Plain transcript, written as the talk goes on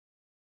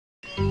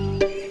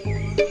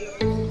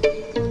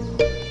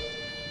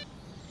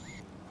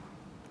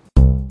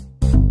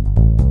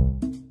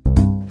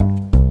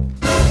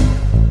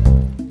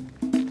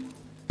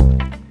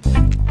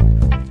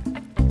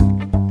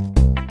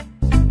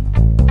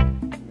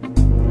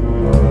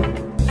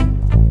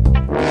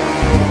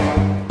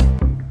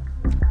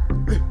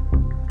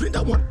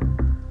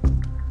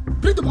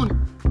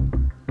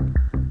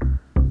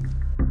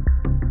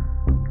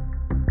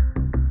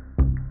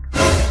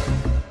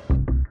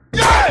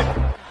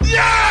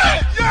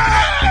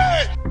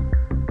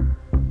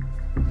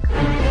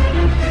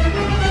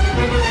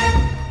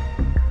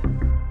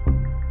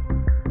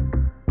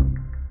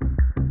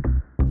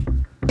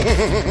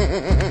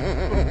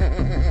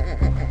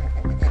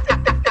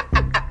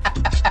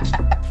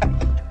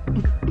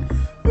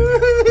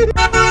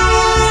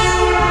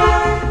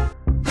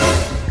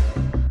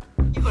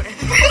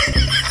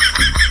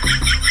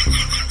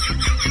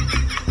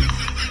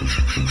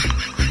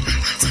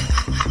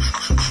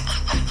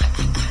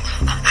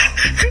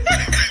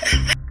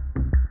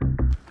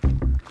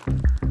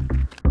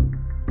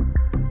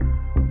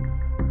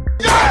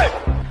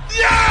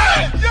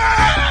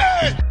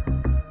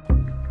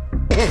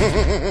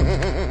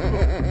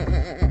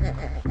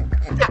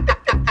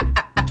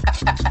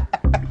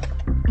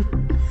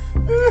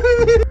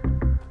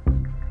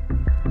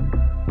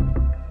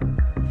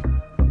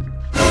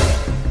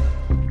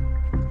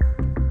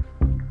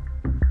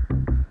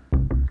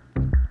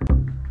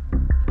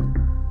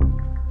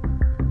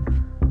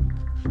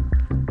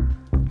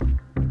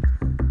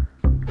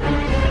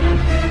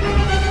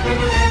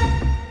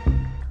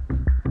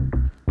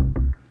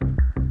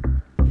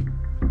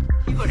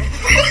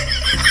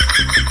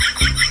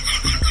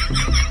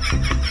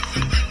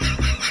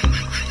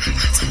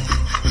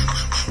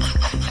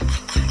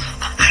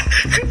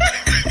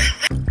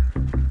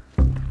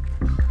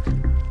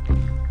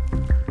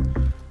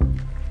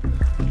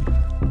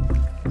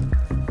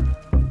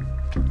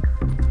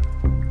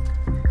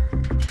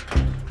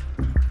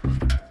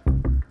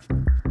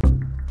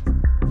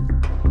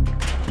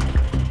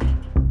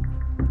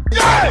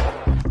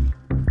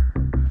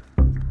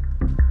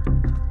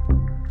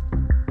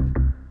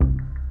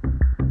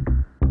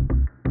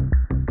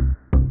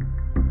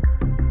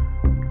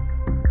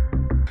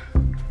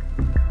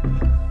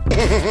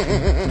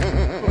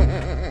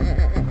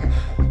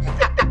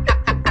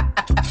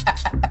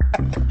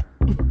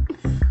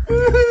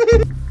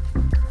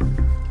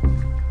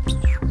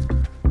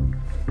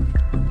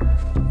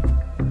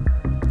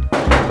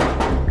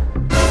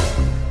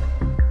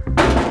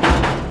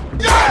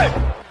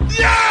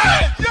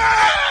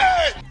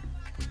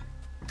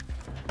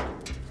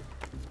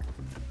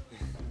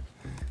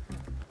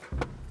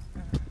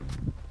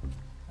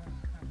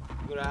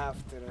Good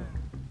afternoon.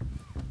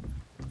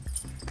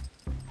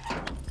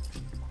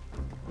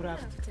 Good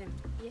afternoon.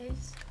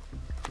 Yes.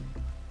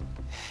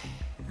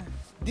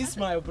 This is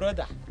my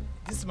brother.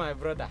 This is my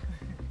brother.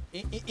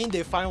 In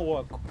the fine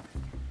work.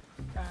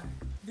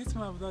 This is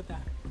my brother.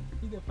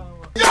 In the fine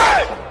work.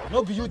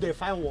 No be you the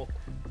fine work.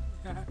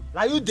 Yeah.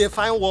 Like you the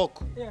fine work.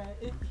 Yeah.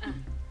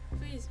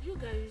 Please, you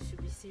guys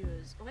should be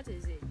serious. What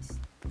is it?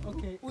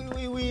 Okay.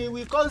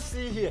 We can't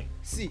see here.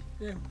 See.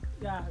 Yeah.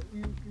 Yeah.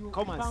 You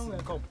Come and see.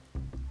 well. Come.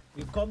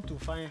 We come to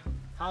find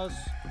house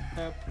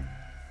help.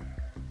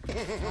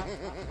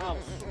 House.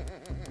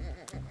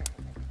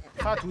 In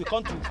fact, we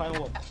come to find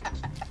work.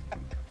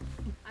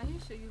 Are you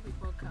sure you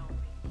people can?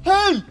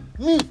 Hey,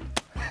 me.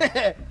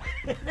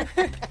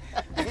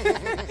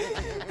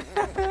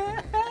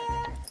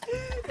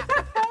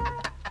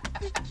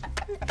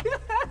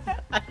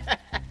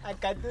 I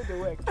can do the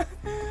work.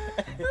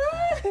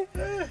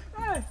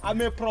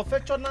 I'm a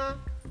professional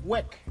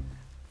work.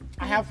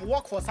 I have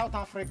worked for South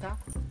Africa,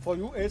 for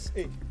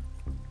USA,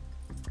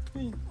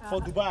 for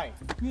Dubai.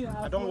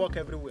 I don't work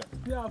everywhere.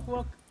 We have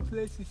worked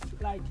places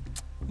like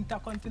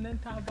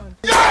Intercontinental Bank.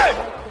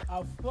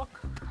 I've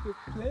worked with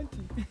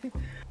plenty. You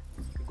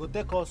go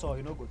take us or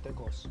you know go take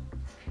us.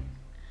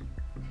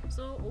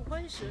 So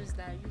what shows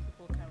that you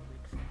people can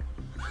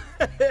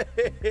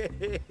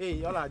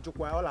read? All are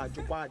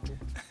jukwa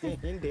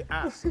in the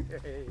ass.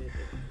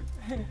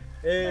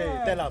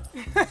 Hey, tell him.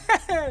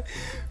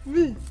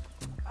 Me,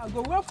 I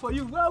go work for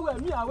you. Well,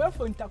 me, I work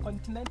for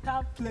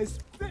Intercontinental place.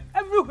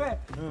 Everywhere.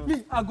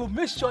 Me, I go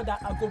make sure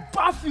that I go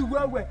bath you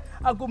well.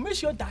 I go make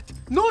sure that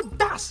no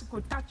dust go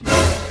touch you.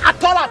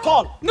 At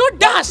all. No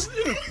dust.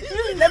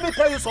 Let me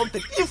tell you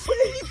something. If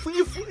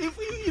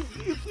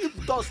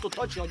dust to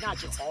touch your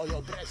nyash or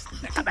your breast,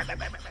 make I die.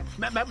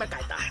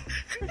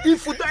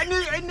 If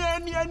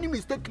any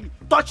mistakenly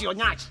touch your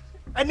nyash,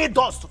 any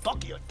dust to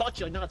touch your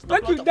nyash,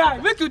 Make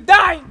you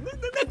die.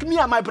 Make me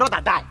and my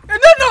brother die.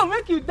 No,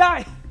 make you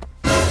die.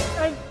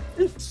 And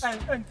Let's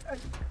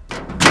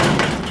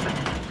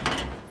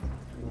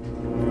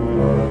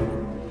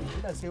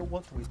say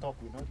what we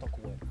don't talk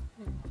well.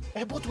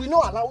 But we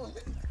don't allow.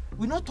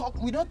 We don't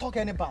talk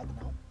any bad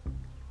now.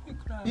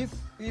 If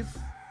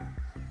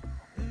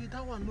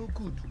that one no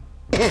good.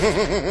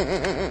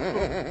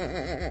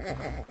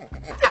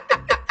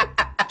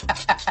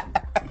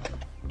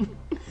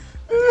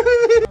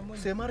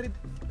 say married?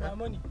 My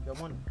money. Your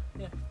money.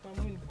 Yeah,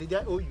 my money. Did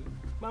I owe you?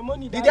 My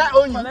money Did that I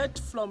owe you? collect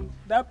from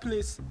that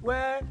place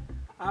where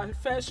I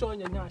first saw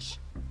Nyash.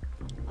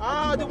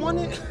 Ah, the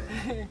money.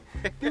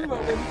 Give me my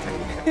money.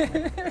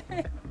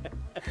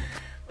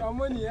 My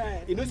money,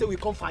 yeah. You know, say we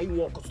come for you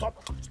work.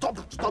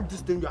 Stop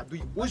this thing you are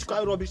doing. Which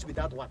kind of rubbish with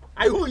that one?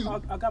 I owe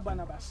you. I got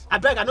Barnabas. I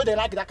beg, I know they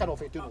like that kind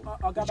of a thing.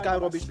 Which kind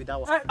of rubbish with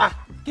that one?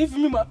 Give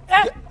me my.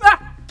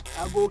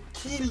 I go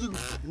kill you.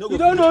 You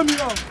don't know me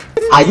now.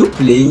 Are you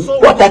playing? So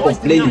what type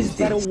of playing is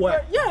this?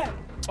 Well. Yeah.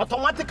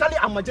 Automatically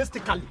and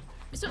majestically.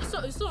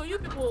 So you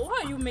people,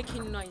 why are you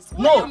making noise?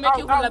 Why No, are you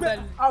making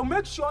hullabaloo? I'll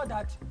make sure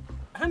that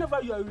whenever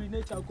you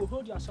urinate, I'll go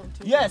hold you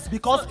something. Yes,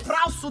 because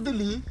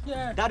proudly,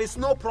 yeah, there is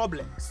no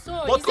problem.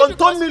 So but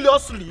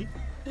continuously,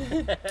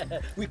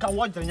 we can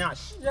watch the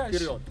Nyash. Yes.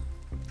 Period.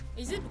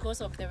 Is it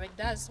because of the work?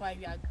 That's why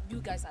you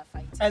guys are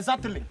fighting.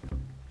 Exactly.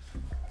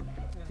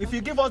 If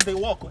you give us the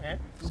work,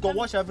 we go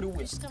wash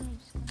everywhere.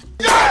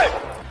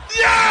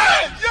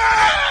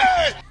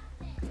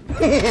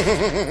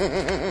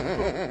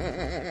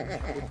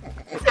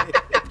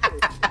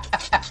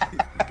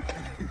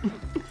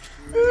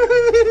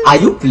 Are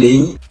you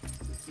playing?